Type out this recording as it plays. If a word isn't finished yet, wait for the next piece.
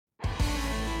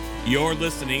You're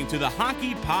listening to the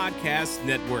Hockey Podcast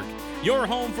Network, your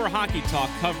home for hockey talk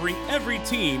covering every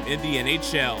team in the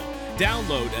NHL.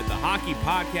 Download at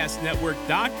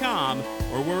thehockeypodcastnetwork.com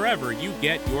or wherever you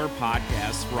get your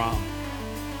podcasts from.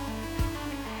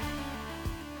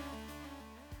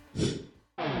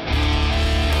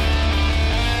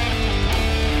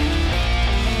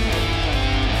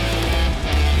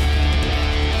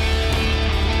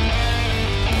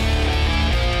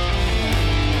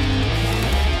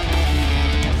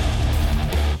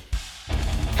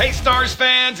 Hey Stars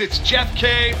fans, it's Jeff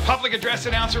K, public address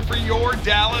announcer for your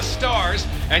Dallas Stars,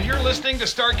 and you're listening to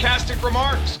Starcastic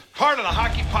Remarks, part of the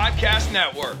Hockey Podcast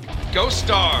Network. Go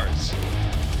Stars!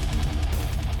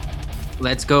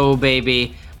 Let's go,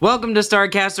 baby. Welcome to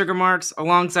Starcastic Remarks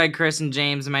alongside Chris and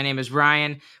James. My name is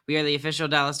Ryan. We are the official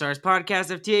Dallas Stars podcast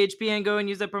of THPN. Go and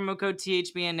use that promo code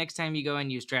THPN next time you go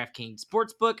and use DraftKings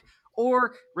Sportsbook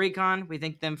or Raycon. We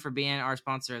thank them for being our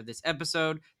sponsor of this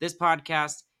episode, this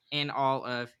podcast, and all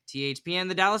of THPN.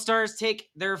 The Dallas Stars take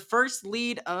their first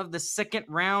lead of the second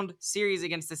round series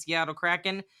against the Seattle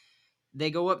Kraken.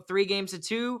 They go up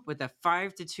 3-2 with a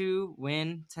 5-2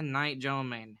 win tonight,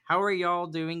 gentlemen. How are y'all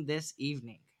doing this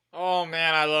evening? Oh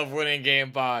man, I love winning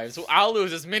game 5. So I'll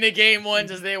lose as many game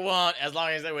 1s as they want as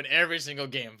long as they win every single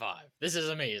game 5. This is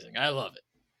amazing. I love it.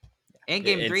 And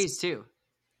game 3s too.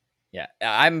 Yeah,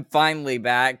 I'm finally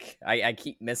back. I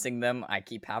keep missing them. I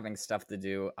keep having stuff to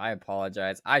do. I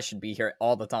apologize. I should be here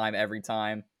all the time, every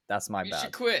time. That's my bad. You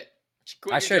should quit.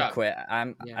 I should quit.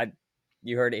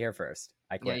 You heard it here first.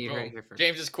 I quit. Yeah, you heard it here first.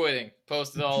 James is quitting.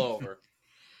 Post it all over.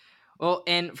 Well,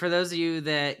 and for those of you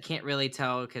that can't really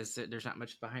tell because there's not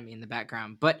much behind me in the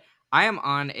background, but I am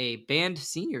on a band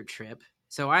senior trip.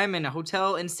 So I am in a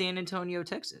hotel in San Antonio,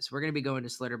 Texas. We're going to be going to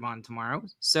Slitterbond tomorrow.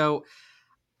 So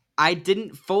I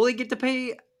didn't fully get to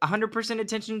pay 100%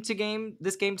 attention to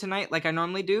this game tonight like I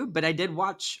normally do, but I did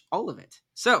watch all of it.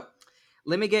 So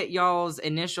let me get y'all's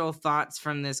initial thoughts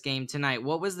from this game tonight.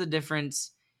 What was the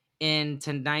difference in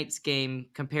tonight's game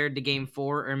compared to game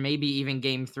 4 or maybe even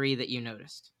game 3 that you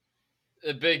noticed?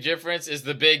 The big difference is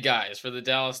the big guys for the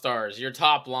Dallas Stars, your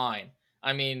top line.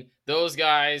 I mean, those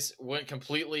guys went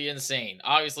completely insane.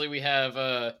 Obviously, we have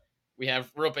Roope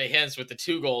Hintz with the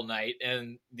 2-goal night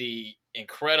and the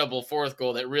incredible 4th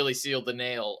goal that really sealed the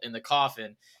nail in the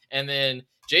coffin. And then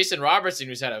Jason Robertson,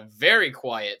 who's had a very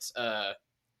quiet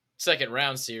second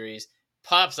round series,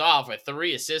 pops off with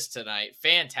 3 assists tonight.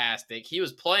 Fantastic. He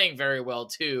was playing very well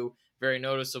too. Very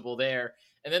noticeable there.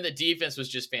 And then the defense was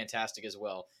just fantastic as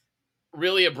well.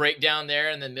 Really a breakdown there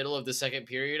in the middle of the second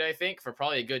period, I think, for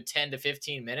probably a good 10 to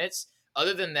 15 minutes.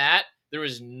 Other than that, there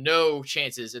was no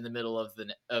chances in the middle of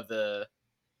the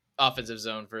offensive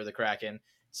zone for the Kraken.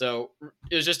 So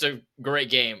it was just a great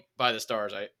game by the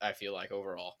Stars, I feel like,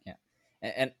 overall. Yeah.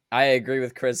 And I agree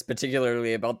with Chris,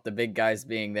 particularly about the big guys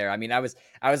being there. I mean, I was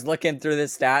looking through the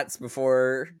stats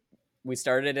before we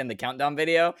started in the countdown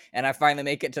video, and I finally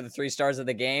make it to the 3 stars of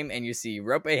the game, and you see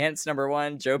Roope Hintz number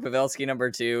 1, Joe Pavelski number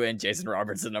 2, and Jason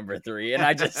Robertson number 3, and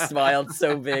I just smiled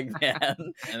so big,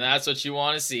 man. And that's what you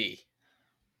want to see.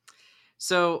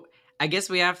 So I guess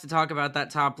we have to talk about that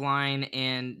top line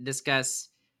and discuss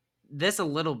this a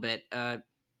little bit.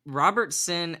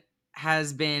 Robertson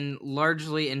has been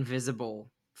largely invisible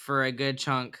for a good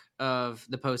chunk of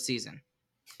the postseason,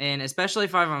 and especially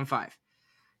 5-on-5.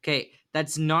 Okay,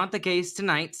 that's not the case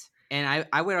tonight, and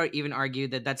I would even argue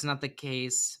that that's not the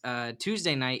case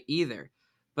Tuesday night either.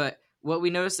 But what we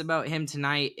noticed about him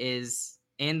tonight is,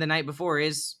 and the night before,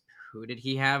 is who did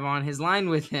he have on his line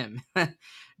with him?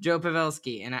 Joe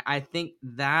Pavelski. And I think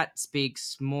that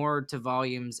speaks more to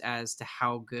volumes as to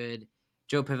how good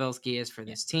Joe Pavelski is for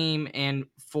this team and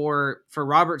for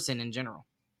Robertson in general.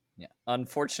 Yeah.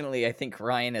 Unfortunately, I think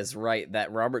Ryan is right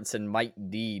that Robertson might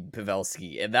need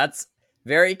Pavelski, and that's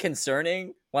very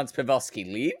concerning once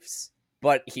Pavelski leaves,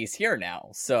 but he's here now,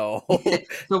 so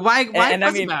so why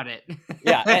fuss about it?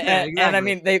 Yeah, exactly. And I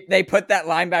mean they put that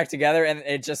line back together, and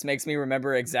it just makes me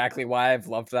remember exactly why I've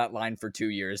loved that line for 2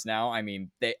 years now. I mean,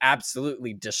 they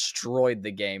absolutely destroyed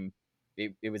the game.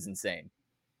 It was insane.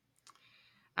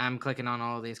 I'm clicking on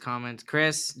all of these comments.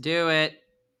 Chris, do it.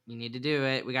 You need to do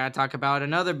it. We got to talk about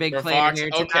another big player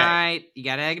here tonight. Okay. You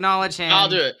got to acknowledge him. I'll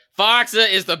do it.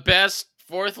 Faksa is the best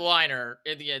 4th liner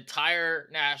in the entire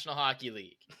National Hockey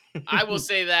League. I will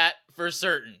say that for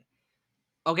certain.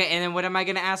 Okay, and then what am I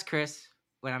going to ask, Chris?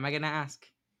 What am I going to ask?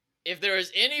 If there is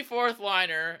any 4th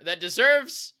liner that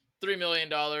deserves $3 million,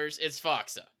 it's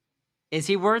Faksa. Is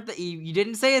he worth it? You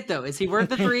didn't say it though. Is he worth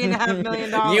the $3.5 million?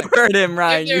 You heard him,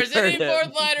 Ryan. If there's you any heard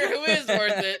him. fourth liner who is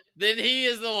worth it, then he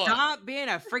is the one. Stop being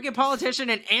a freaking politician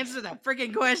and answer the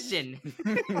freaking question.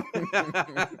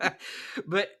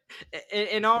 But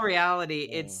in all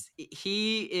reality,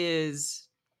 he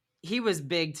was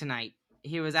big tonight.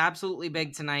 He was absolutely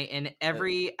big tonight in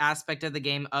every aspect of the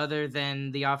game other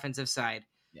than the offensive side.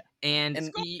 Yeah. And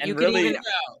And you could really, even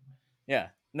yeah.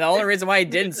 The only reason why he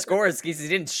didn't score is because he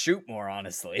didn't shoot more,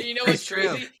 honestly. You know what's It's true.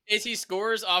 crazy is he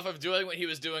scores off of doing what he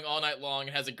was doing all night long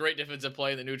and has a great defensive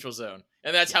play in the neutral zone,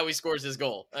 and that's how he scores his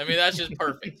goal. I mean, that's just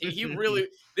perfect. He really,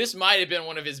 this might have been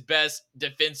one of his best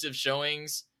defensive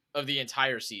showings of the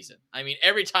entire season. I mean,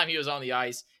 every time he was on the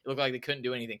ice, it looked like they couldn't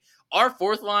do anything. Our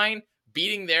fourth line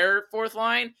beating their fourth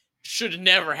line should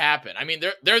never happen. I mean,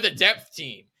 they're the depth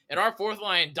team, and our fourth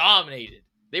line dominated.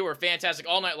 They were fantastic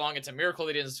all night long. It's a miracle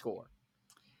they didn't score.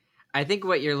 I think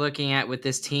what you're looking at with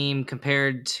this team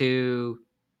compared to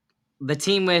the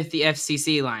team with the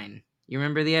FCC line. You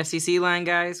remember the FCC line,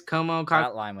 guys? Como,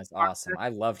 That line was awesome. I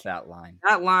loved that line.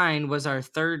 That line was our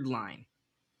third line.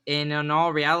 And in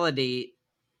all reality,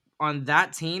 on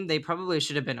that team, they probably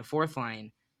should have been a fourth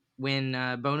line when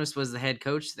Bonus was the head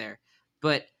coach there.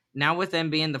 But now with them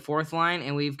being the fourth line,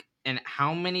 and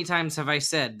how many times have I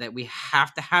said that we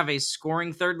have to have a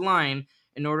scoring third line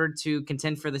in order to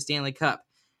contend for the Stanley Cup?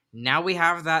 Now we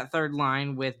have that third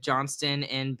line with Johnston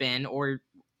and Ben, or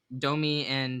Domi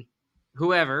and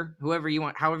whoever you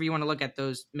want, however you want to look at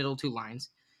those middle two lines.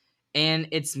 And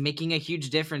it's making a huge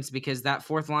difference because that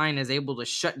fourth line is able to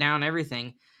shut down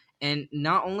everything. And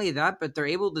not only that, but they're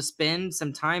able to spend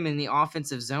some time in the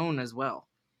offensive zone as well.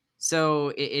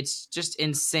 So it's just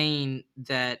insane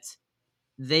that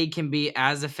they can be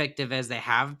as effective as they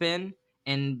have been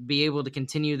and be able to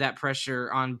continue that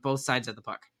pressure on both sides of the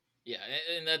puck. Yeah,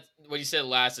 and that what you said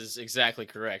last is exactly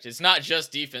correct. It's not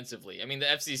just defensively. I mean, the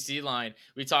FCC line,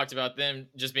 we talked about them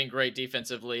just being great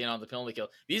defensively and on the penalty kill.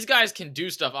 These guys can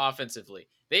do stuff offensively.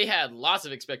 They had lots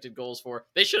of expected goals for.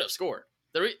 They should have scored.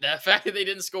 The fact that they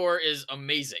didn't score is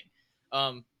amazing.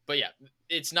 But yeah,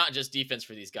 it's not just defense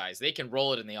for these guys. They can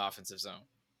roll it in the offensive zone.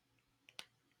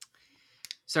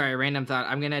 Sorry, random thought.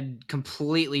 I'm going to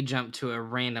completely jump to a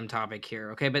random topic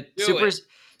here, okay? But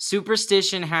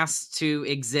superstition has to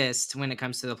exist when it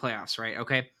comes to the playoffs, right?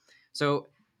 Okay. So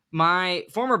my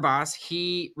former boss,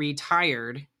 he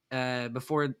retired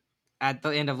before at the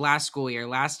end of last school year,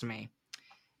 last May.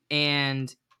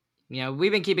 And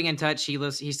we've been keeping in touch.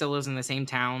 He still lives in the same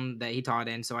town that he taught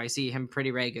in, so I see him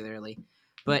pretty regularly.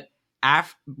 But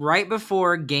right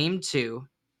before game 2,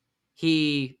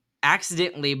 he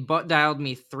accidentally butt dialed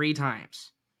me 3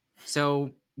 times.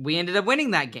 So we ended up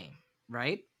winning that game,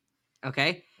 right?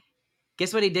 Okay.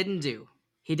 Guess what he didn't do?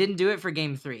 He didn't do it for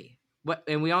game 3.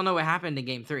 And we all know what happened in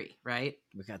game 3, right?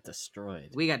 We got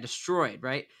destroyed.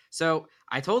 Right? So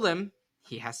I told him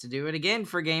he has to do it again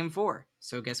for game 4.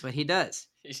 So guess what he does?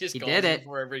 He did it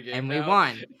for every game and now. we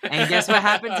won. And guess what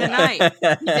happened tonight?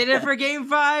 He did it for game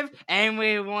 5 and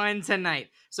we won tonight.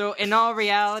 So in all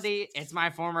reality, it's my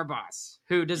former boss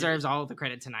who deserves all the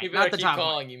credit tonight. He better not the keep top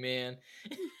calling you, man.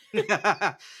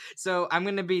 So I'm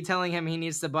going to be telling him he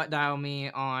needs to butt dial me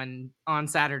on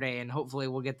Saturday, and hopefully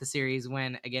we'll get the series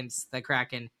win against the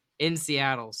Kraken in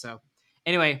Seattle. So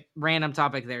anyway, random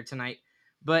topic there tonight.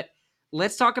 But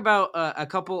let's talk about a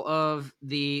couple of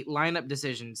the lineup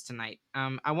decisions tonight.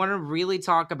 I want to really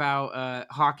talk about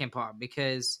Hawkenpaw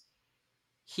because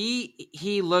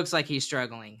he looks like he's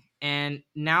struggling. And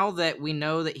now that we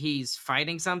know that he's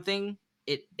fighting something,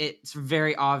 it's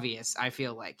very obvious. I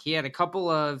feel like he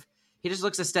just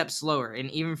looks a step slower, and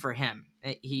even for him,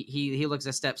 he looks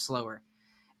a step slower.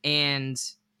 And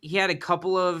he had a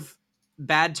couple of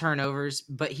bad turnovers,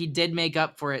 but he did make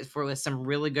up for it with some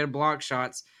really good block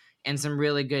shots and some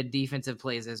really good defensive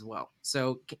plays as well.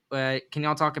 So can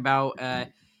y'all talk about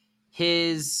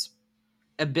his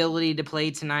ability to play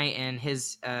tonight and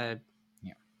his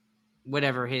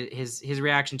whatever his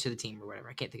reaction to the team or whatever?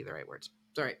 I can't think of the right words.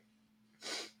 Sorry.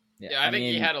 Yeah, I think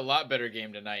he had a lot better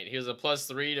game tonight. He was a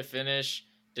 +3 to finish.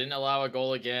 Didn't allow a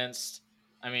goal against.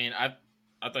 I mean, I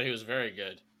thought he was very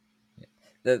good.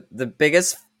 The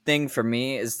biggest thing for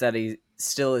me is that he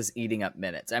still is eating up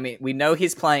minutes. I mean, we know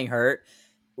he's playing hurt.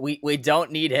 We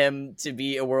don't need him to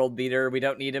be a world beater. We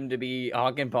don't need him to be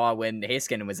Hawkenpaw when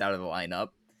Haskin was out of the lineup.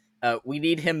 We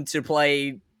need him to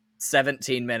play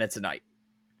 17 minutes a night,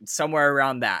 somewhere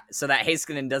around that, so that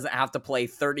Heiskanen doesn't have to play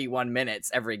 31 minutes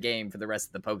every game for the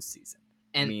rest of the postseason.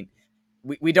 And I mean,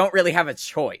 we don't really have a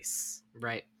choice.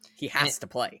 Right. He has to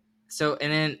play. So,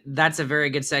 and then that's a very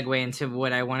good segue into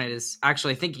what I wanted is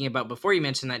actually thinking about before you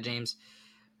mentioned that, James.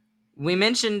 We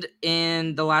mentioned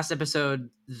in the last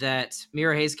episode that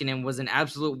Miro Heiskanen was an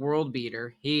absolute world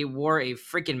beater. He wore a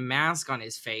freaking mask on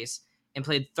his face and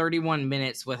played 31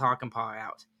 minutes with Hakanpää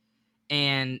out.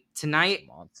 And tonight,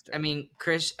 Monster. I mean,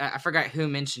 Chris, I forgot who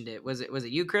mentioned it. Was it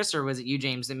you, Chris, or was it you,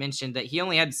 James, that mentioned that he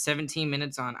only had 17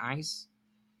 minutes on ice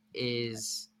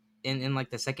is in like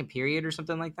the second period or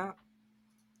something like that?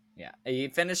 Yeah, he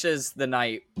finishes the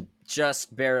night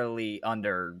just barely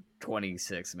under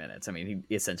 26 minutes. I mean,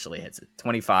 he essentially hits it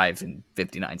 25 and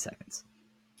 59 seconds.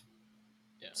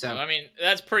 Yeah. So- So I mean,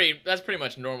 that's pretty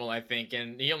much normal, I think.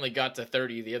 And he only got to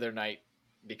 30 the other night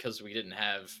because we didn't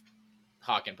have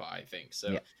Hakanpää, I think.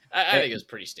 So Yeah. I think it was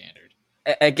pretty standard.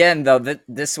 Again, though,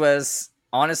 this was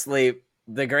honestly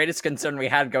the greatest concern we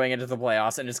had going into the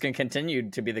playoffs, and it's going to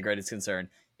continue to be the greatest concern.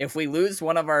 If we lose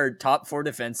one of our top 4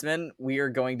 defensemen, we are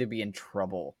going to be in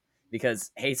trouble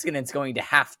because Heiskanen's going to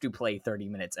have to play 30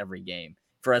 minutes every game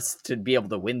for us to be able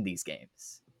to win these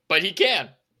games. But he can.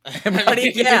 But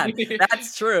he can.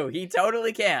 That's true. He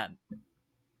totally can.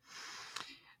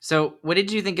 So, what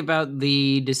did you think about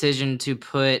the decision to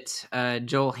put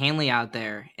Joel Hanley out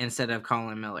there instead of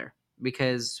Colin Miller?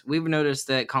 Because we've noticed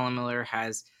that Colin Miller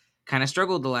has kind of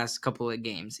struggled the last couple of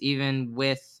games, even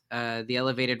with the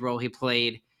elevated role he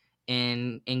played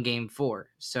in Game 4.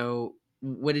 So,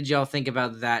 what did y'all think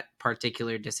about that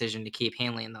particular decision to keep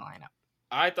Hanley in the lineup?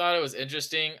 I thought it was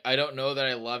interesting. I don't know that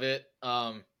I love it.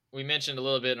 We mentioned a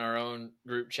little bit in our own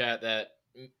group chat that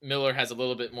Miller has a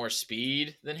little bit more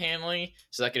speed than Hanley,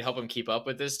 so that could help him keep up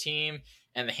with this team.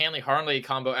 And the Hanley-Harley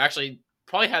combo actually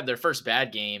probably had their first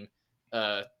bad game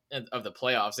of the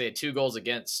playoffs. They had 2 goals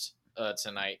against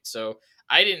tonight, so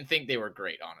I didn't think they were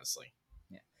great, honestly.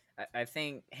 Yeah, I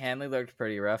think Hanley looked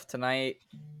pretty rough tonight.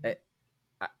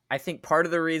 I think part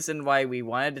of the reason why we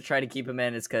wanted to try to keep him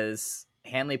in is because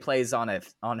Hanley plays on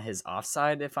his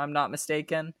offside, if I'm not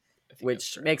mistaken,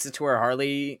 which makes it to where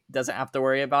Harley doesn't have to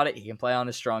worry about it. He can play on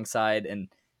his strong side, and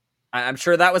I'm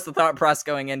sure that was the thought process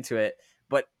going into it.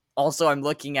 But also, I'm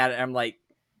looking at it, and I'm like,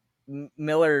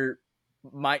 Miller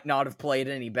might not have played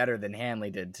any better than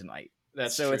Hanley did tonight.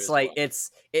 That's so true it's as like well.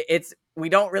 it's we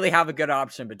don't really have a good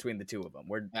option between the two of them.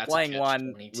 We're That's a playing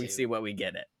one, catch-22. we see what we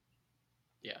get it.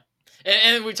 Yeah.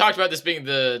 And we talked about this being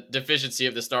the deficiency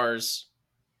of the Stars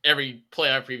every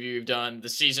playoff preview we've done, the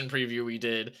season preview we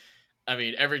did. I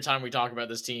mean, every time we talk about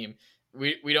this team,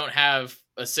 we don't have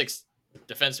a 6th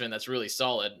defenseman that's really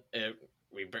solid.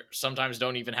 We sometimes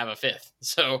don't even have a 5th.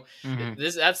 So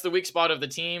that's the weak spot of the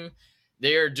team.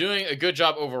 They are doing a good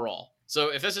job overall. So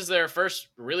if this is their first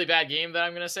really bad game that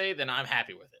I'm going to say, then I'm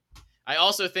happy with it. I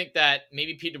also think that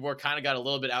maybe Pete DeBoer kind of got a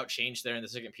little bit outchanged there in the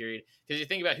second period, because you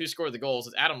think about who scored the goals.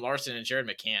 It's Adam Larson and Jared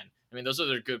McCann. I mean, those are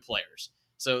their good players.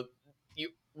 So you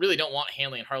really don't want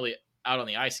Hanley and Harley out on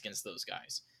the ice against those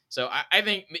guys. So I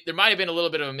think there might have been a little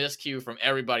bit of a miscue from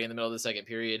everybody in the middle of the second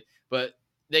period, but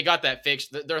they got that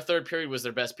fixed. Their third period was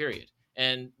their best period,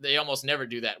 and they almost never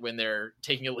do that when they're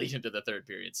taking a lead into the third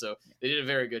period. So they did a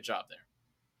very good job there.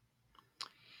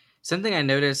 Something I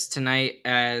noticed tonight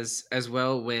as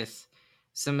well with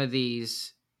some of the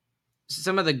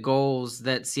goals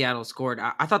that Seattle scored,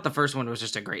 I thought the first one was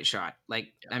just a great shot.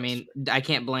 Like, Yeah, I mean, I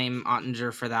can't blame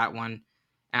Ottinger for that one.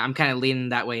 I'm kind of leaning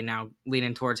that way now,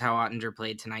 leaning towards how Ottinger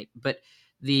played tonight. But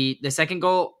the second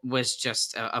goal was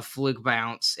just a fluke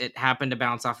bounce. It happened to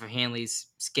bounce off of Hanley's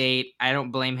skate. I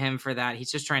don't blame him for that.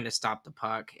 He's just trying to stop the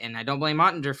puck. And I don't blame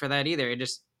Ottinger for that either.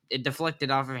 It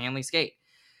deflected off of Hanley's skate.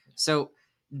 So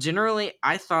generally,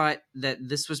 I thought that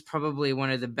this was probably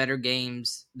one of the better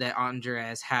games that Ottinger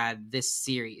has had this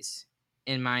series,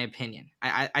 in my opinion.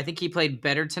 I think he played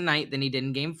better tonight than he did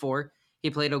in Game 4. He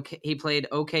played okay. He played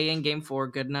okay in Game 4,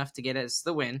 good enough to get us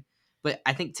the win. But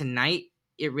I think tonight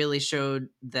it really showed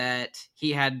that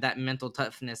he had that mental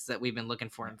toughness that we've been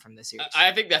looking for him from this series.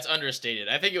 I think that's understated.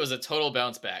 I think it was a total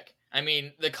bounce back. I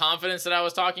mean, the confidence that I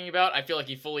was talking about, I feel like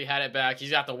he fully had it back. He's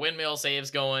got the windmill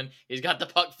saves going. He's got the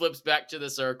puck flips back to the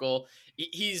circle.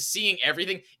 He's seeing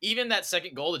everything. Even that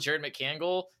second goal, the Jared McCann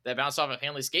goal that bounced off of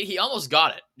Hanley's skate, he almost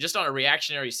got it. Just on a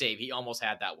reactionary save, he almost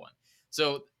had that one.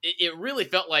 So it really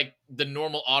felt like the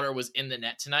normal Otter was in the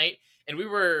net tonight. And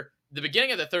the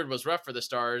beginning of the third was rough for the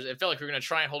Stars. It felt like we were going to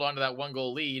try and hold on to that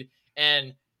 1-goal lead.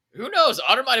 And who knows,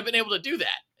 Otter might have been able to do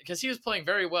that because he was playing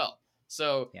very well.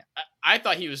 So yeah. I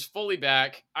thought he was fully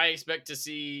back. I expect to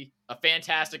see a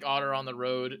fantastic Otter on the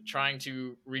road trying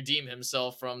to redeem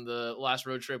himself from the last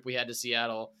road trip we had to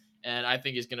Seattle. And I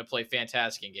think he's going to play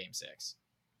fantastic in Game 6.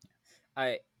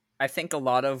 I think a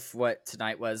lot of what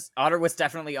tonight was, Otter was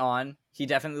definitely on. He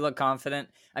definitely looked confident.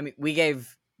 I mean, we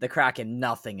gave the Kraken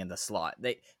nothing in the slot.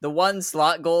 The one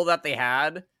slot goal that they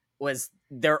had was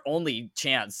their only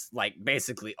chance, like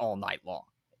basically all night long,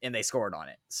 and they scored on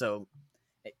it. So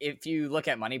if you look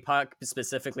at Money Puck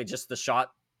specifically, just the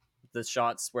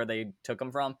shots where they took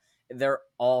them from, they're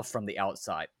all from the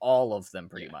outside, all of them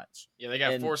pretty much. Yeah, they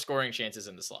got 4 scoring chances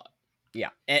in the slot. Yeah,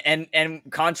 and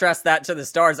contrast that to the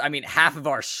Stars. I mean, half of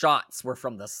our shots were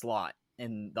from the slot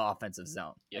in the offensive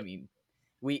zone. Yep. I mean,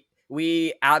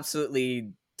 we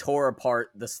absolutely tore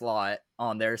apart the slot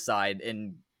on their side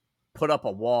and put up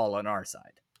a wall on our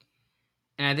side.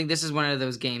 And I think this is one of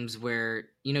those games where,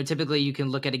 typically you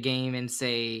can look at a game and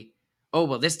say, oh,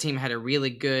 well, this team had a really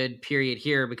good period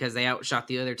here because they outshot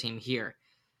the other team here.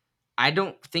 I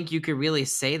don't think you could really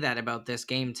say that about this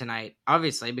game tonight,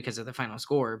 obviously because of the final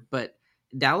score, but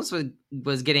Dallas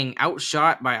was getting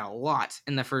outshot by a lot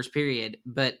in the first period.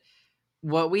 But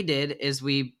what we did is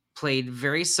we played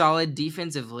very solid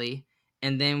defensively,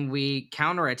 and then we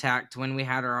counterattacked when we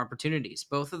had our opportunities.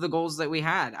 Both of the goals that we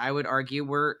had, I would argue,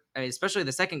 were, especially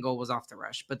the second goal was off the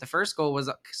rush, but the first goal was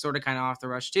sort of kind of off the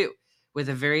rush too, with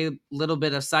a very little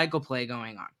bit of cycle play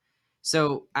going on.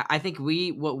 So I think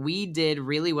what we did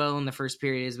really well in the first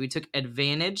period is we took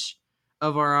advantage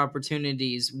of our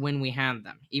opportunities when we had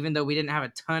them. Even though we didn't have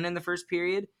a ton in the first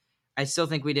period, I still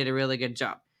think we did a really good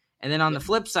job. And then on the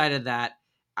flip side of that,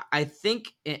 I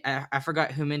think I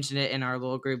forgot who mentioned it in our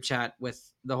little group chat with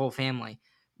the whole family,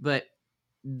 but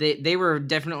they were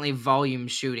definitely volume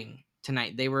shooting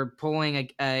tonight. They were pulling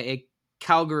a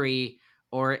Calgary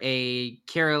or a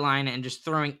Carolina and just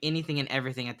throwing anything and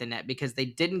everything at the net because they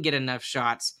didn't get enough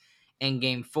shots in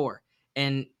game 4.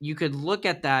 And you could look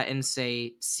at that and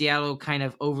say Seattle kind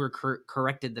of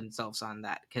corrected themselves on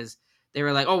that because they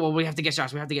were like, oh, well, we have to get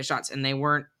shots. And they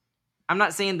weren't, I'm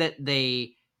not saying that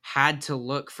they had to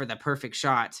look for the perfect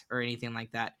shot or anything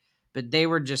like that, but they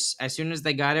were just, as soon as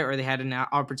they got it or they had an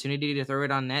opportunity to throw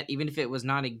it on net, even if it was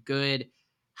not a good,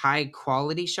 high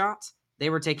quality shot, they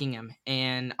were taking them,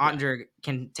 and Ottinger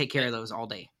can take care of those all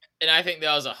day. And I think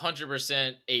that was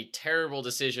 100% a terrible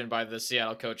decision by the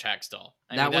Seattle coach Hackstall.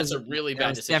 That's a really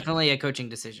bad decision. Definitely a coaching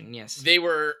decision, yes. They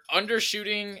were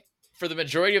undershooting for the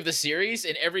majority of the series,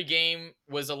 and every game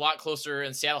was a lot closer,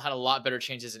 and Seattle had a lot better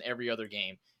chances in every other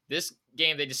game. This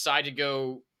game, they decided to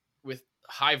go with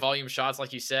high volume shots,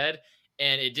 like you said,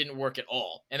 and it didn't work at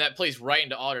all. And that plays right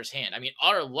into Otter's hand. I mean,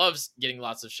 Otter loves getting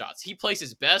lots of shots. He plays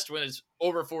his best when it's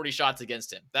over 40 shots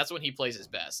against him. That's when he plays his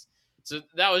best. So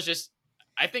that was just,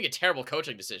 I think, a terrible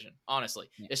coaching decision, honestly,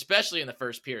 especially in the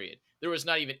first period. There was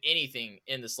not even anything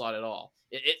in the slot at all.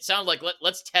 It sounded like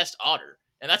let's test Otter,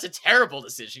 and that's a terrible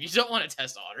decision. You don't want to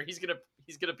test Otter. He's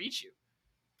gonna beat you.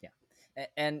 Yeah,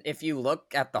 and if you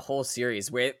look at the whole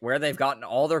series, where they've gotten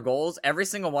all their goals, every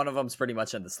single one of them is pretty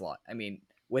much in the slot. I mean,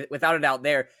 without a doubt,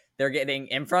 they're getting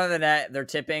in front of the net, they're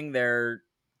tipping, they're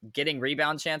getting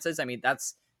rebound chances. I mean,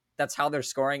 that's how they're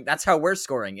scoring. That's how we're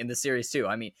scoring in the series too.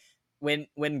 I mean, when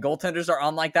goaltenders are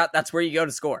on like that, that's where you go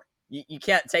to score. You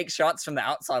can't take shots from the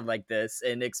outside like this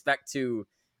and expect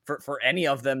for any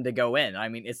of them to go in. I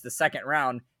mean, it's the second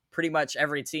round. Pretty much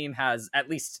every team has at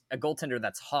least a goaltender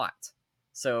that's hot.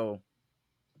 So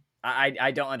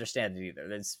I don't understand it either.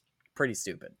 It's pretty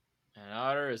stupid. And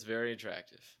Otter is very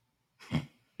attractive.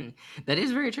 That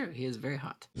is very true. He is very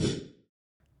hot.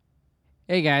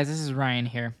 Hey guys, this is Ryan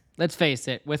here. Let's face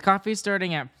it, with coffee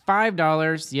starting at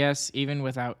 $5, yes, even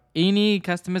without any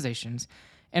customizations,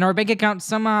 and our bank account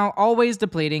somehow always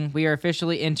depleting, we are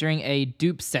officially entering a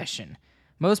dupe session.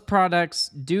 Most products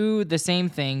do the same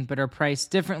thing, but are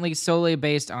priced differently solely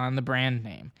based on the brand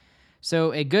name.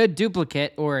 So a good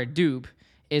duplicate, or a dupe,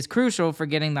 is crucial for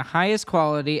getting the highest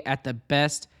quality at the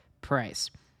best price.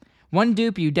 One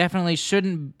dupe you definitely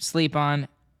shouldn't sleep on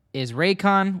is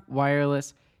Raycon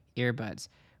wireless earbuds.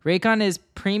 Raycon is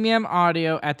premium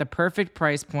audio at the perfect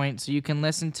price point so you can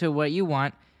listen to what you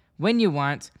want, when you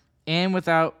want, and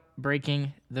without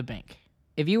breaking the bank.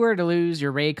 If you were to lose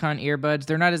your Raycon earbuds,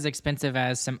 they're not as expensive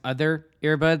as some other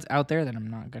earbuds out there that I'm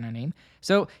not going to name.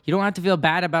 So you don't have to feel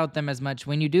bad about them as much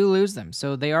when you do lose them.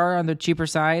 So they are on the cheaper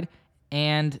side,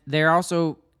 and they're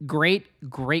also great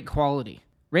quality.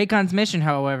 Raycon's mission,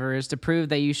 however, is to prove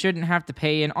that you shouldn't have to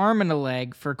pay an arm and a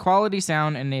leg for quality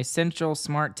sound and essential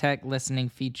smart tech listening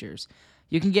features.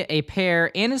 You can get a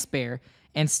pair and a spare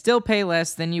and still pay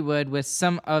less than you would with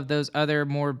some of those other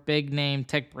more big-name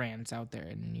tech brands out there,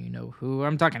 and you know who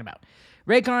I'm talking about.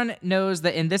 Raycon knows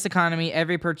that in this economy,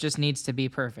 every purchase needs to be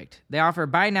perfect. They offer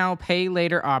buy now, pay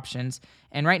later options,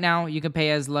 and right now you can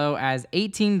pay as low as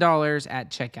 $18 at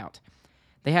checkout.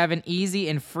 They have an easy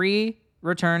and free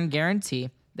return guarantee.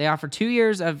 They offer 2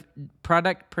 years of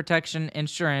product protection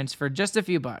insurance for just a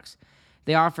few bucks.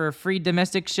 They offer free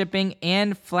domestic shipping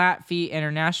and flat fee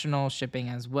international shipping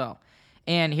as well.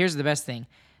 And here's the best thing.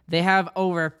 They have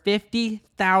over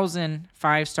 50,000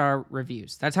 5-star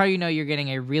reviews. That's how you know you're getting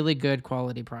a really good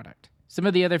quality product. Some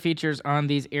of the other features on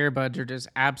these earbuds are just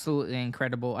absolutely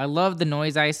incredible. I love the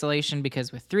noise isolation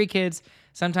because with 3 kids,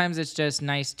 sometimes it's just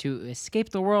nice to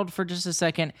escape the world for just a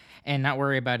second and not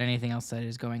worry about anything else that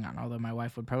is going on. Although my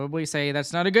wife would probably say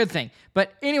that's not a good thing.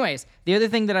 But anyways, the other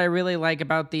thing that I really like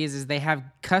about these is they have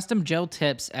custom gel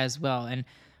tips as well. And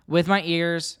with my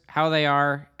ears, how they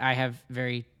are, I have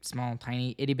very small,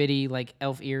 tiny, itty bitty, like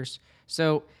elf ears.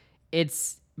 So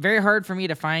it's very hard for me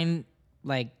to find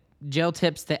like gel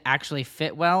tips that actually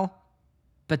fit well,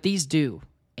 but these do.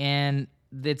 And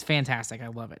it's fantastic. I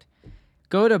love it.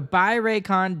 Go to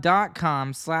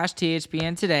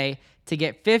buyraycon.com/THPN today to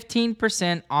get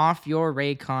 15% off your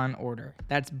Raycon order.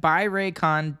 That's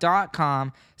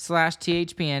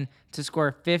buyraycon.com/THPN to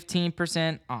score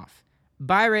 15% off.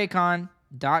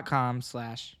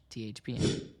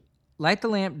 buyraycon.com/THPN. Light the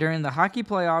lamp during the hockey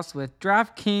playoffs with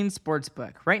DraftKings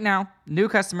Sportsbook. Right now, new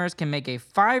customers can make a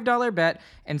 $5 bet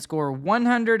and score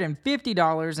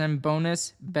 $150 in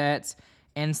bonus bets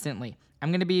instantly. I'm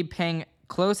going to be paying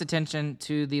close attention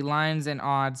to the lines and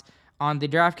odds on the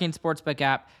DraftKings Sportsbook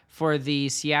app for the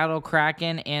Seattle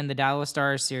Kraken and the Dallas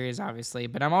Stars series, obviously.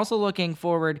 But I'm also looking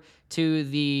forward to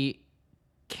the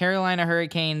Carolina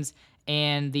Hurricanes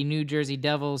and the New Jersey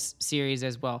Devils series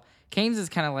as well. Canes is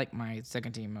kind of like my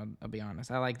second team, I'll be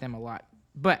honest. I like them a lot.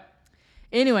 But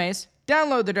anyways,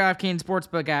 download the DraftKings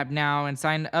Sportsbook app now and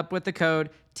sign up with the code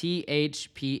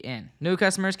THPN. New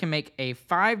customers can make a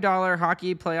 $5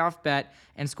 hockey playoff bet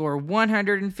and score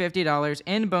 $150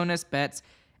 in bonus bets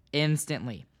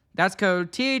instantly. That's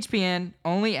code THPN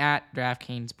only at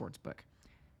DraftKings Sportsbook.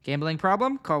 Gambling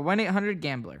problem? Call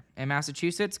 1-800-GAMBLER. In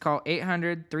Massachusetts, call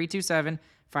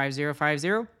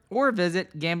 800-327-5050 or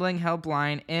visit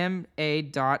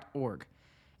gamblinghelplinema.org.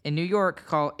 In New York,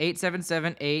 call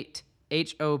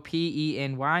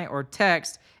 877-8-HOPENY or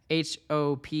text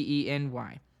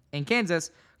HOPENY. In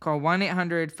Kansas, call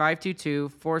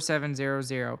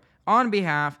 1-800-522-4700 on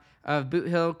behalf of Boot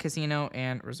Hill Casino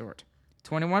and Resort.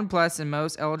 21 plus in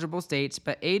most eligible states,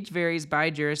 but age varies by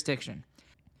jurisdiction.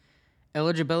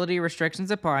 Eligibility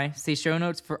restrictions apply. See show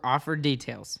notes for offer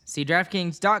details. See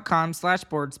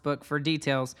DraftKings.com/sportsbook for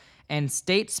details and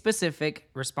state-specific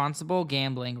responsible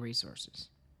gambling resources.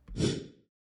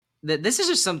 This is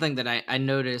just something that I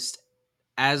noticed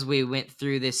as we went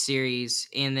through this series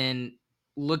and then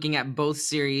looking at both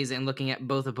series and looking at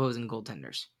both opposing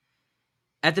goaltenders.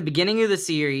 At the beginning of the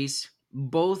series,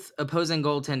 both opposing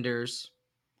goaltenders,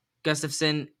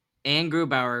 Gustafsson and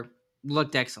Grubauer,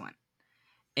 looked excellent.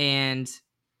 And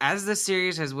as the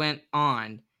series has went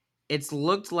on, it's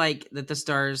looked like that the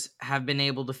Stars have been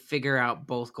able to figure out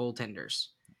both goaltenders.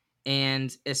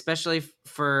 And especially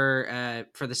for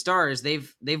the Stars,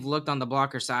 they've looked on the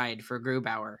blocker side for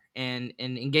Grubauer, and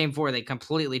in Game 4 they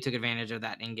completely took advantage of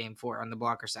that in Game 4 on the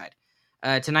blocker side.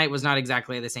 Tonight was not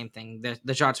exactly the same thing.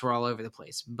 The shots were all over the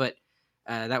place, but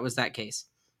that was that case.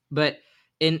 But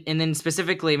and then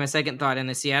specifically, my second thought in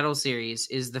the Seattle series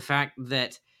is the fact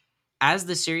that as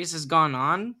the series has gone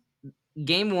on,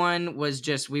 Game 1 was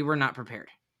just we were not prepared.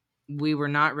 We were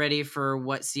not ready for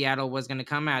what Seattle was going to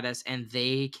come at us, and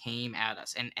they came at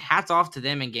us. And hats off to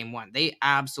them in Game 1. They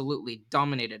absolutely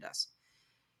dominated us.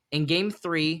 In Game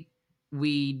 3,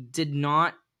 we did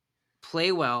not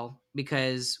play well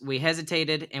because we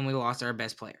hesitated and we lost our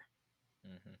best player.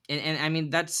 Mm-hmm. And I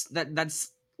mean, that's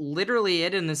literally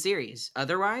it in the series.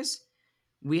 Otherwise,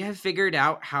 we have figured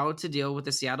out how to deal with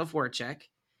the Seattle forecheck.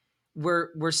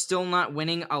 We're still not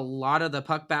winning a lot of the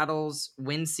puck battles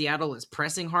when Seattle is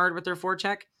pressing hard with their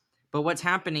forecheck. But what's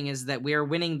happening is that we are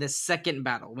winning the second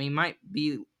battle. We might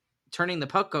be turning the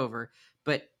puck over,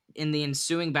 but in the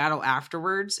ensuing battle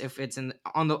afterwards, if it's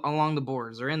along the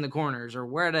boards or in the corners or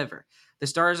wherever, the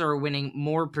Stars are winning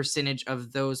more percentage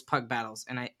of those puck battles.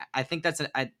 And I think that's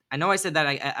I know I said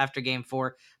that after Game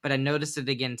 4, but I noticed it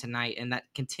again tonight, and that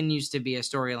continues to be a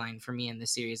storyline for me in the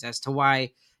series as to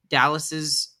why Dallas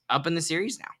is up in the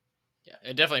series now. Yeah,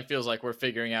 it definitely feels like we're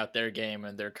figuring out their game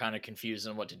and they're kind of confused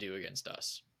on what to do against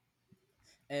us.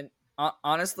 And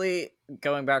honestly,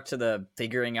 going back to the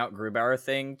figuring out Grubauer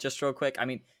thing, just real quick, I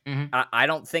mean, I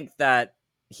don't think that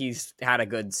he's had a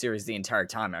good series the entire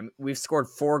time. I mean, we've scored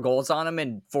 4 goals on him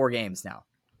in 4 games now.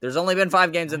 There's only been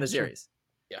 5 games in the series.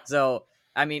 Yeah. So,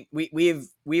 I mean, we've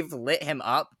lit him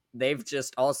up. They've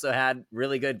just also had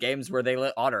really good games where they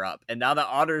lit Otter up. And now that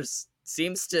Otter's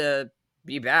seems to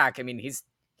be back, I mean, he's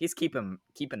keeping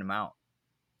him out.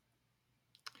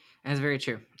 That's very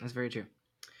true.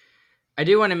 I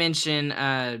do want to mention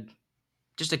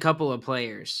just a couple of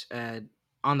players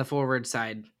on the forward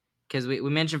side, because we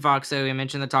mentioned Foxo, we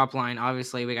mentioned the top line.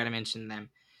 Obviously, we got to mention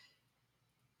them.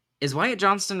 Is Wyatt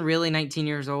Johnston really 19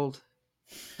 years old?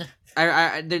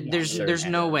 There's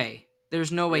no way.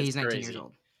 There's no way It's he's 19 years crazy.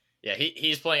 old. Yeah,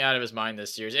 he's playing out of his mind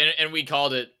this series, and we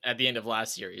called it at the end of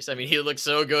last series. I mean, he looked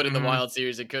so good in the Wild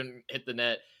series and couldn't hit the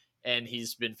net, and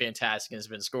he's been fantastic and has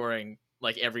been scoring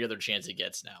like every other chance he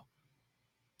gets now.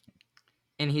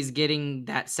 And he's getting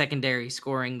that secondary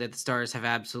scoring that the Stars have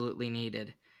absolutely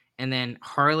needed. And then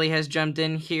Harley has jumped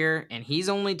in here, and he's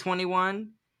only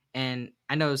 21. And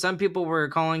I know some people were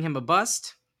calling him a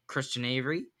bust, Christian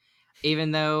Avery.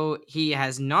 Even though he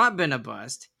has not been a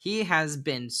bust, he has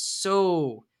been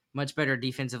so much better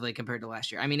defensively compared to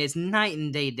last year. I mean, it's night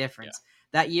and day difference.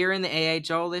 Yeah. That year in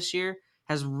the AHL this year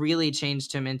has really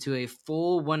changed him into a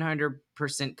full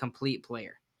 100% complete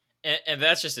player. And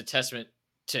that's just a testament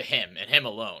to him and him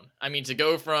alone. I mean, to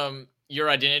go from your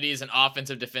identity as an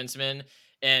offensive defenseman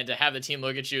and to have the team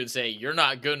look at you and say, you're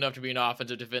not good enough to be an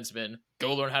offensive defenseman,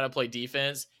 go learn how to play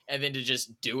defense, and then to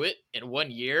just do it in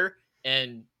 1 year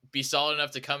and be solid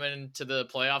enough to come into the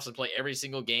playoffs and play every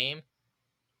single game.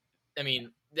 I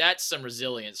mean, that's some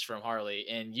resilience from Harley,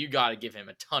 and you got to give him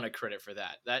a ton of credit for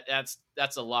that.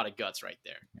 That's a lot of guts right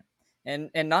there.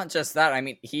 And not just that. I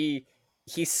mean,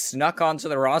 he snuck onto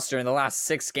the roster in the last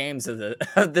 6 games of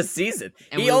the season.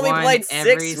 And he only played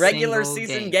 6 regular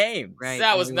season games. Right.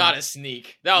 That was not a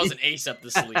sneak. That was an ace up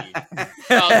the sleeve. That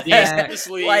was an ace up the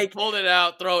sleeve. Like, pulled it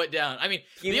out, throw it down. I mean,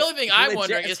 the only thing I'm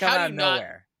wondering is how do you not.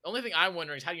 The only thing I'm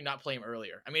wondering is how do you not play him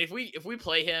earlier? I mean, if we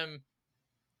play him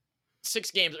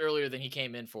 6 games earlier than he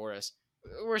came in for us,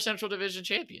 we're Central Division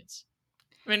champions.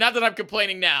 I mean, not that I'm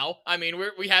complaining now. I mean,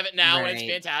 we have it now, right, and it's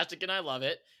fantastic, and I love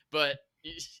it. But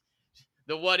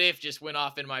the what if just went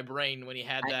off in my brain when he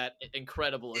had that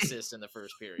incredible assist in the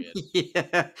first period.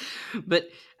 Yeah, but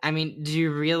I mean, do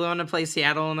you really want to play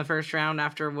Seattle in the first round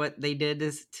after what they did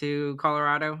to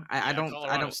Colorado? I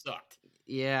don't. Sucked.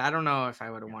 Yeah, I don't know if I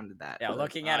would have wanted that. Yeah,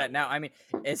 looking at it now, I mean,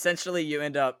 essentially you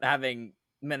end up having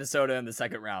Minnesota in the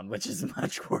second round, which is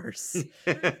much worse.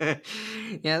 Yeah,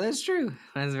 that's true.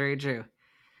 That's very true.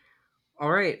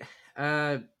 All right.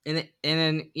 And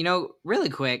then, really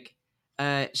quick,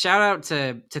 shout out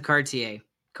to Cartier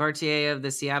of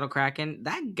the Seattle Kraken.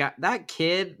 That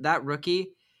kid, that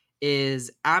rookie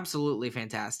is absolutely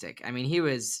fantastic. I mean, he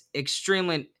was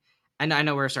extremely. I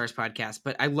know we're a Stars podcast,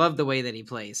 but I love the way that he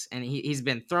plays. And he's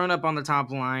been thrown up on the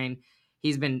top line.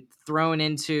 He's been thrown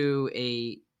into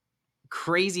a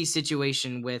crazy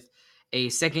situation with a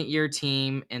second-year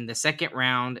team in the second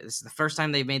round. This is the first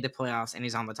time they've made the playoffs, and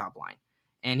he's on the top line.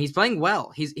 And he's playing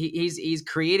well. He's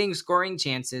creating scoring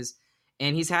chances,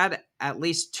 and he's had at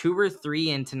least 2 or 3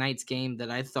 in tonight's game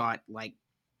that I thought, like,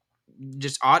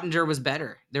 just Ottinger was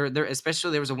better.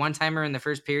 Especially there was a one-timer in the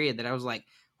first period that I was like,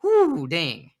 whoo,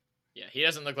 dang. Yeah, he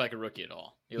doesn't look like a rookie at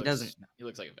all. He doesn't. He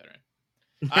looks like a veteran.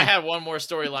 I have one more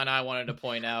storyline I wanted to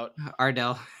point out.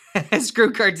 Ardell.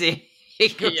 Screw Cartier.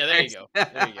 Yeah, there you go.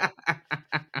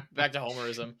 Back to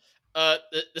homerism.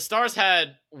 The Stars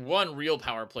had 1 real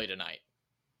power play tonight.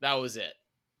 That was it.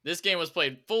 This game was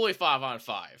played fully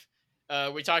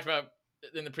 5-on-5. We talked about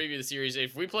in the previous series,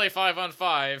 if we play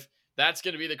 5-on-5, that's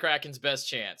going to be the Kraken's best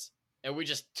chance. And we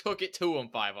just took it to them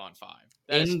 5-on-5.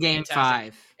 In game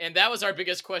 5. And that was our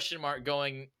biggest question mark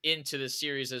going into this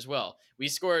series as well. We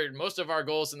scored most of our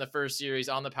goals in the first series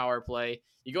on the power play.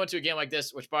 You go into a game like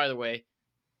this, which, by the way,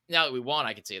 now that we won,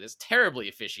 I can say this, terribly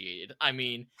officiated. I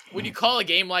mean, when you call a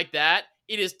game like that,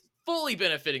 it is fully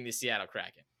benefiting the Seattle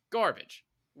Kraken. Garbage.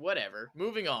 Whatever.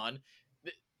 Moving on.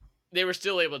 They were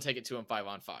still able to take it to them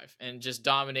 5-on-5 and just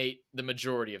dominate the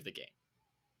majority of the game.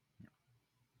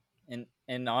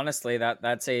 And honestly,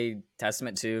 that's a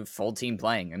testament to full team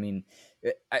playing. I mean,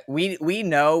 we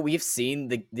know, we've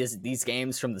seen these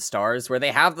games from the Stars where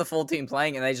they have the full team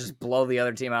playing and they just blow the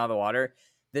other team out of the water.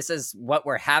 This is what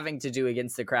we're having to do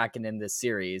against the Kraken in this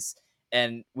series.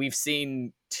 And we've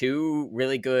seen 2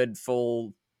 really good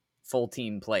full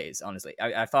team plays, honestly.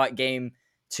 I thought game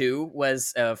 2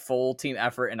 was a full team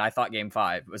effort, and I thought game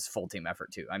 5 was full team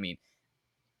effort too. I mean,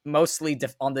 mostly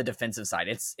on the defensive side.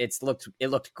 It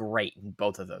looked great in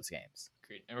both of those games.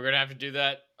 Agreed. And we're going to have to do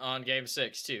that on game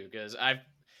 6 too, because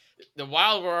the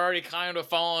Wild were already kind of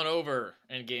falling over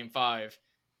in game 5.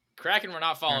 Kraken were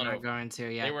not falling over.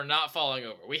 They were not falling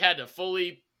over. We had to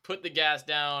fully put the gas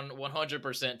down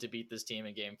 100% to beat this team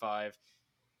in game 5.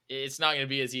 It's not going to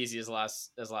be as easy as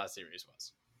last series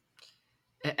was.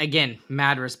 Again,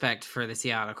 mad respect for the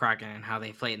Seattle Kraken and how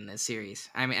they played in this series.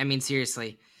 I mean,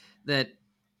 seriously,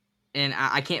 and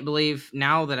I can't believe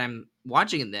now that I'm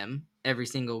watching them every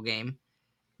single game,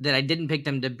 that I didn't pick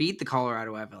them to beat the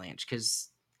Colorado Avalanche, because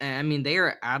I mean, they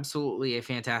are absolutely a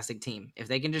fantastic team. If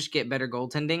they can just get better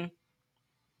goaltending,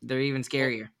 they're even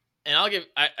scarier. And I'll give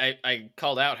I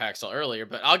called out Hackstall earlier,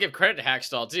 but I'll give credit to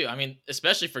Hackstall too. I mean,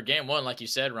 especially for game one, like you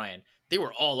said, Ryan, they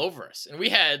were all over us, and we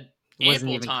had It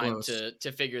wasn't ample even time close.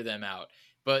 to figure them out.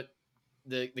 But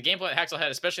the game plan Hackstall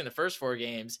had, especially in the first 4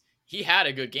 games, he had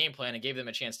a good game plan and gave them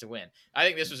a chance to win. I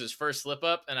think this was his first slip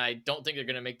up, and I don't think they're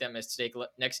going to make that mistake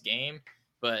next game.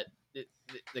 But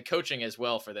the coaching as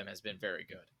well for them has been very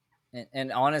good.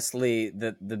 And honestly,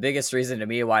 the biggest reason to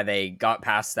me why they got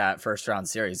past that first round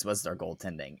series was their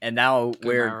goaltending, and now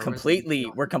we're completely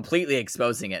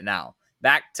exposing it now.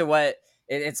 Back to what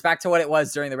it's back to what it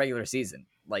was during the regular season.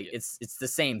 Like it's the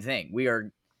same thing. We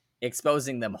are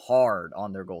exposing them hard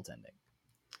on their goaltending.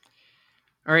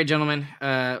 All right, gentlemen.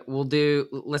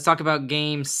 Let's talk about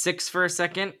game 6 for a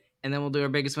second, and then we'll do our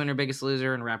biggest winner, biggest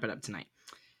loser, and wrap it up tonight.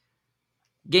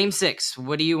 Game 6.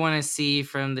 What do you want to see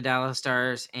from the Dallas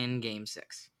Stars in game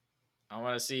 6? I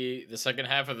want to see the second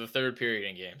half of the third period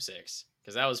in game 6,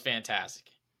 because that was fantastic.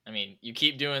 I mean, you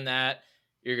keep doing that,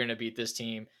 you're going to beat this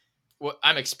team. Well,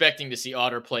 I'm expecting to see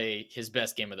Otter play his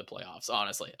best game of the playoffs,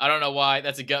 honestly. I don't know why.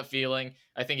 That's a gut feeling.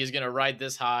 I think he's going to ride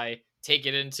this high, take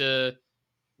it into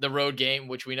the road game,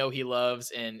 which we know he loves,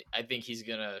 and I think he's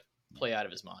going to play out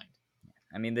of his mind.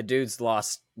 I mean, the dude's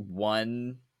lost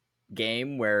one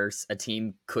game where a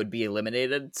team could be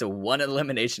eliminated, so one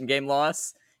elimination game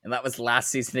loss, and that was last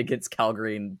season against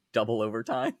Calgary in double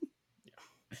overtime.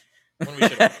 When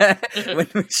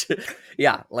we should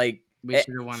yeah, like we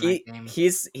should have won that game.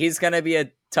 He's gonna be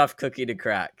a tough cookie to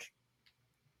crack.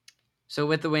 So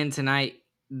with the win tonight,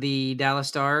 the Dallas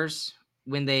Stars,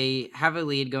 when they have a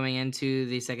lead going into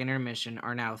the second intermission,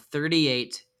 are now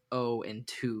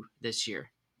 38-0-2 this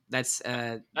year. That's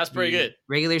pretty good.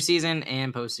 Regular season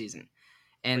and postseason,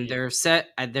 and they're set.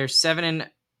 They're 7-0.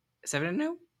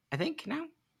 I think now.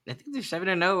 I think they're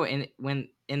 7-0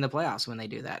 in the playoffs when they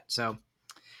do that. So,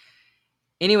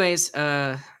 anyways,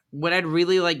 what I'd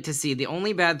really like to see, the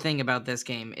only bad thing about this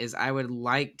game is I would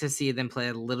like to see them play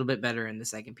a little bit better in the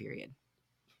second period.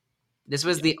 This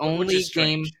was the only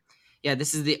game. Yeah,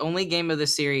 this is the only game of the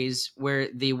series where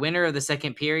the winner of the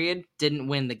second period didn't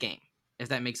win the game. If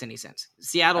that makes any sense.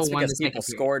 Seattle won the second period. People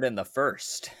scored in the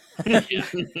first.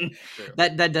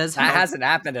 that does help. That hasn't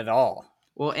happened at all.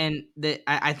 Well, and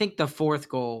I think the fourth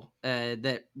goal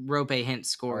that Rope Hintz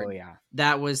scored,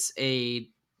 that was a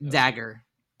dagger,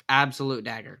 absolute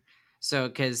dagger. So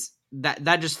because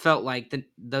that just felt like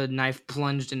the knife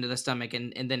plunged into the stomach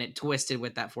and then it twisted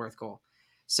with that fourth goal.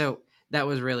 So that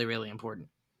was really, really important.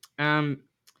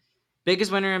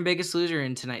 Biggest winner and biggest loser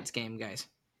in tonight's game, guys.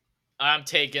 I'm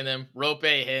taking them. Rope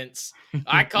Hintz.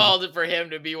 I called it for him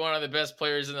to be one of the best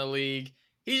players in the league.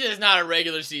 He's just not a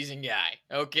regular season guy,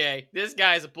 okay? This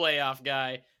guy's a playoff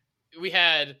guy. We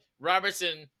had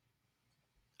Robertson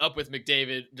up with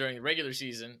McDavid during the regular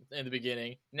season in the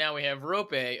beginning. Now we have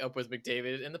Rope up with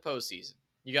McDavid in the postseason.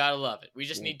 You gotta love it. We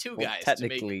just need two guys to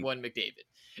make one McDavid.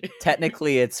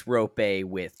 Technically, it's Rope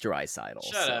with Draisaitl.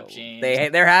 Shut up, James.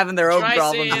 They're having their own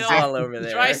problems as well over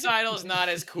there. Draisaitl's not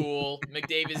as cool.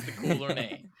 McDavid's the cooler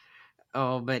name.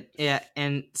 Oh, but yeah,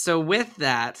 and so with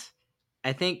that,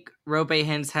 I think Rope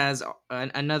Hintz has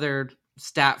another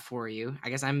stat for you. I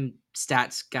guess I'm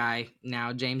stats guy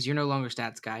now. James, you're no longer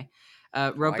stats guy.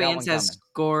 Rope Hintz has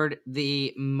scored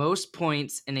the most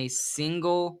points in a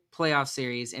single playoff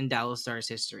series in Dallas Stars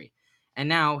history. And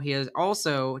now he is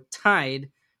also tied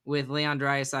with Leon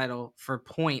Draisaitl for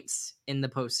points in the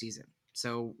postseason.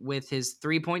 So with his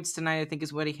 3 points tonight, I think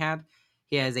is what he had.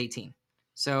 He has 18.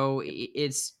 So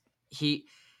it's he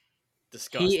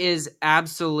is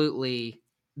absolutely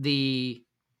the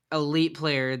elite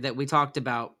player that we talked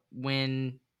about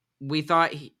when we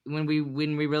thought when we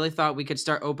really thought we could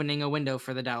start opening a window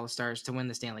for the Dallas Stars to win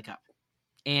the Stanley Cup.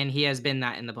 And he has been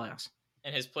that in the playoffs.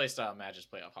 And his play style matches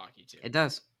playoff hockey too. It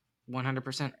does.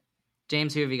 100%.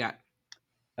 James, who have you got?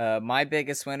 My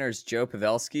biggest winner is Joe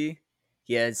Pavelski.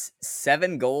 He has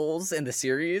 7 goals in the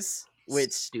series,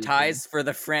 which ties for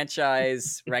the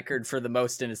franchise record for the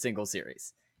most in a single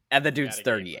series. And the dude's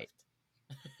 38.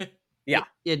 Yeah.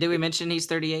 Yeah, did we mention he's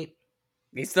 38?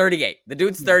 He's 38. The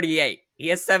dude's 38. He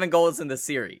has 7 goals in the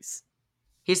series.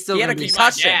 He had a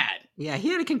concussion. Yeah, he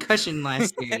had a concussion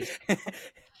last series.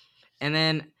 And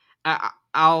then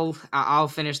I'll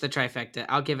finish the trifecta.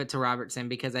 I'll give it to Robertson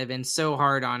because I've been so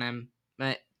hard on him.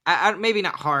 But I maybe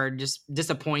not hard, just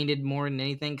disappointed more than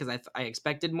anything because I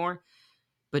expected more.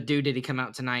 But dude, did he come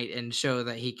out tonight and show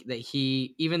that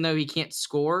he even though he can't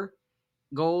score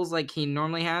goals like he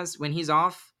normally has when he's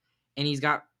off and he's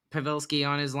got Pavelski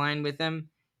on his line with him,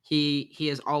 he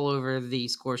is all over the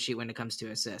score sheet when it comes to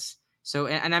assists. So,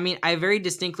 and I mean, I very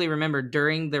distinctly remember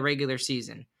during the regular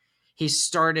season, he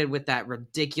started with that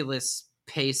ridiculous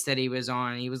pace that he was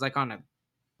on. He was like on a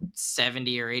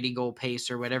 70 or 80 goal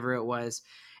pace or whatever it was.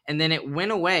 And then it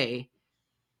went away,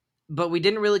 but we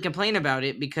didn't really complain about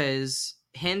it because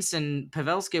Hintz and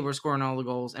Pavelski were scoring all the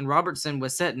goals and Robertson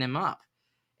was setting him up.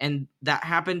 And that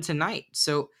happened tonight.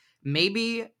 So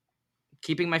maybe,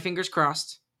 keeping my fingers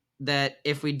crossed, that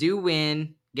if we do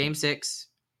win game 6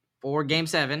 or game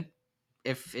 7,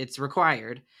 if it's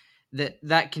required,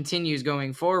 that continues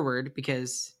going forward,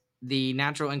 because the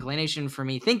natural inclination for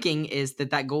me thinking is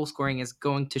that goal scoring is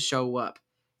going to show up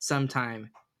sometime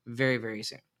very, very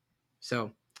soon.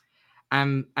 So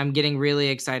I'm getting really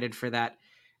excited for that.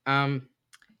 And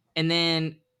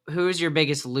then who's your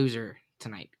biggest loser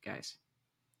tonight, guys?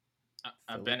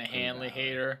 I've been a Hanley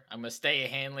hater. I'm gonna stay a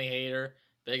Hanley hater.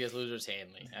 Biggest loser's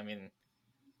Hanley. I mean,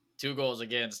 2 goals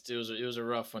against. It was a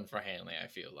rough one for Hanley, I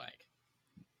feel like.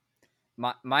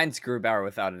 Mine's Grubauer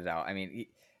without a doubt. I mean,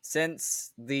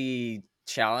 since the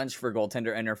challenge for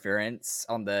goaltender interference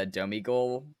on the Domi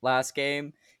goal last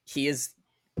game, he's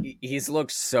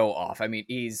looked so off. I mean,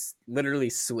 he's literally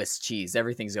Swiss cheese.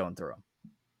 Everything's going through him.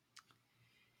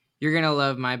 You're gonna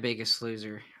love my biggest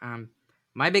loser.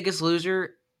 My biggest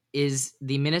loser is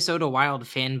the Minnesota Wild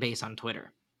fan base on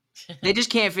Twitter. They just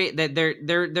can't fit that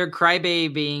they're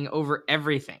crybabying over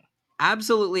everything,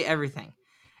 absolutely everything,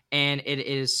 and it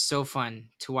is so fun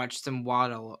to watch them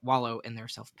wallow in their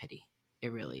self pity.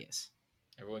 It really is.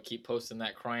 Everyone keep posting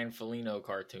that crying Foligno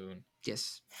cartoon.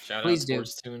 Yes, Shout please out do.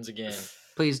 Sports Tunes again.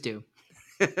 Please do.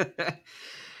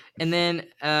 And then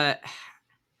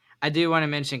I do want to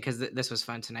mention, because this was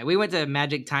fun tonight. We went to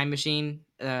Magic Time Machine,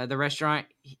 the restaurant.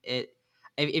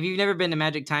 If you've never been to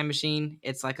Magic Time Machine,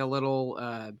 it's like a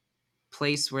little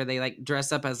place where they like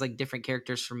dress up as like different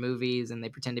characters from movies, and they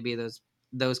pretend to be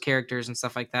those characters and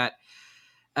stuff like that.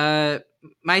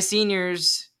 My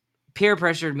seniors peer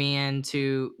pressured me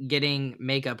into getting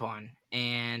makeup on,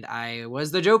 and I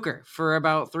was the Joker for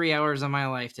about 3 hours of my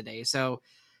life today. So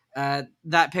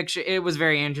that picture, it was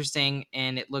very interesting,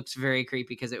 and it looks very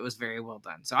creepy because it was very well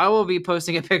done. So I will be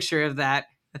posting a picture of that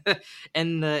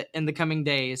in the coming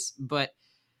days. But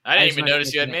I didn't just even wanted to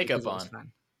notice you had mention it because makeup it was on.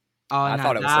 fun. Oh, I no,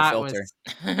 thought it was a filter.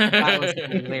 That was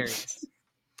hilarious.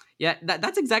 Yeah,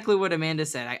 that's exactly what Amanda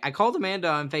said. I called Amanda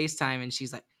on FaceTime, and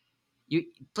she's like, "You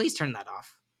please turn that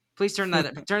off. Please turn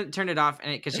that turn it off,"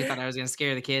 and because she thought I was gonna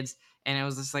scare the kids. And I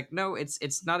was just like, "No,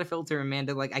 it's not a filter,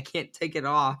 Amanda. Like, I can't take it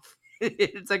off.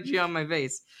 It's actually on my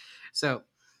face." So,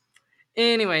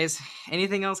 anyways,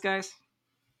 anything else, guys?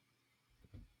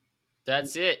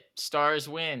 That's it. Stars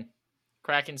win.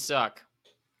 Kraken suck.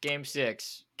 Game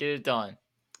 6. Get it done.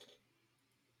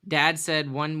 Dad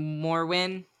said one more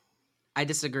win. I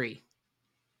disagree.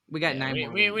 We got 9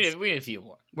 more wins. We need a few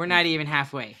more. We're not even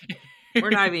halfway. We're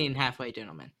not even halfway,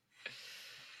 gentlemen.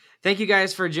 Thank you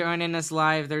guys for joining us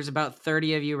live. There's about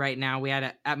 30 of you right now. We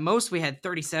had at most we had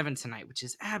 37 tonight, which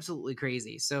is absolutely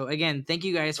crazy. So again, thank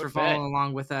you guys for following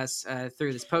along with us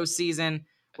through this postseason.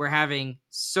 We're having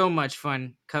so much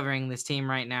fun covering this team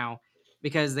right now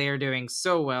because they are doing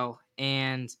so well.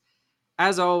 And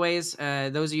as always,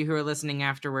 those of you who are listening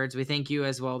afterwards, we thank you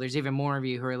as well. There's even more of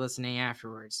you who are listening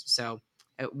afterwards. So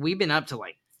we've been up to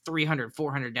like 300,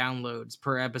 400 downloads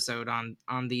per episode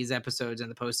on these episodes in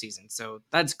the postseason. So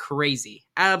that's crazy.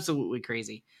 Absolutely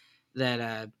crazy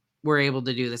that we're able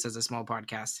to do this as a small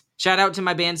podcast. Shout out to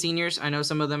my band seniors. I know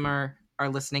some of them are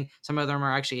listening. Some of them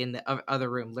are actually in the other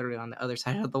room, literally on the other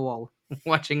side of the wall,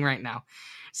 watching right now.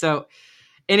 So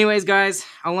anyways, guys,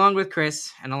 along with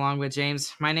Chris and along with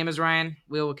James, my name is Ryan.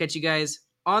 We will catch you guys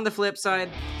on the flip side.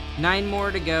 9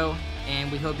 more to go.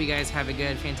 And we hope you guys have a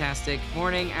good, fantastic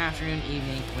morning, afternoon,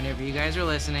 evening, whenever you guys are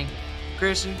listening.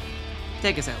 Christian,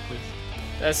 take us out, please.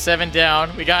 That's 7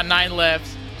 down. We got 9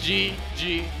 left.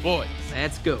 GG, boys.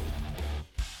 Let's go.